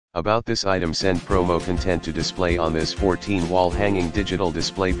About this item: send promo content to display on this 14-wall hanging digital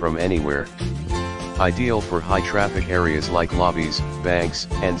display from anywhere. Ideal for high traffic areas like lobbies, banks,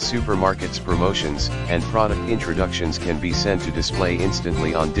 and supermarkets. Promotions and product introductions can be sent to display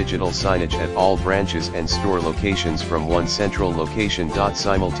instantly on digital signage at all branches and store locations from one central location.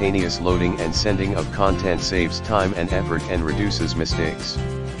 Simultaneous loading and sending of content saves time and effort and reduces mistakes.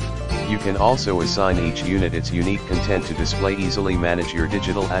 You can also assign each unit its unique content to display. Easily manage your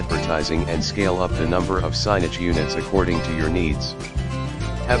digital advertising and scale up the number of signage units according to your needs.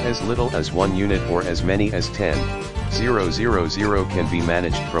 Have as little as 1 unit or as many as 10,000 can be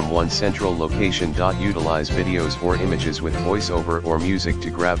managed from one central location. Utilize videos or images with voiceover or music to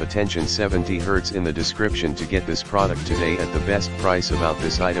grab attention. 70 Hz in the description to get this product today at the best price. About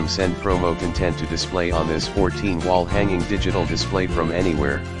this item: send promo content to display on this 14-wall hanging digital display from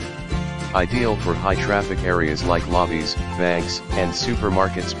anywhere. Ideal for high traffic areas like lobbies, banks, and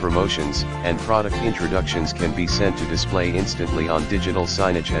supermarkets. Promotions and product introductions can be sent to display instantly on digital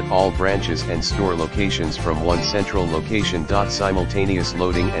signage at all branches and store locations from one central location. Simultaneous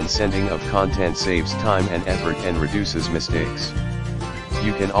loading and sending of content saves time and effort and reduces mistakes.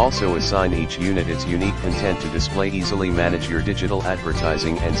 You can also assign each unit its unique content to display. Easily manage your digital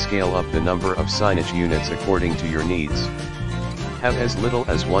advertising and scale up the number of signage units according to your needs. Have as little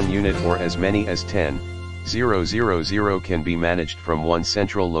as 1 unit or as many as 10,000 can be managed from one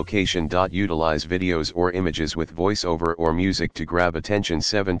central location. Utilize videos or images with voiceover or music to grab attention.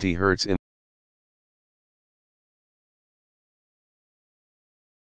 70 Hz in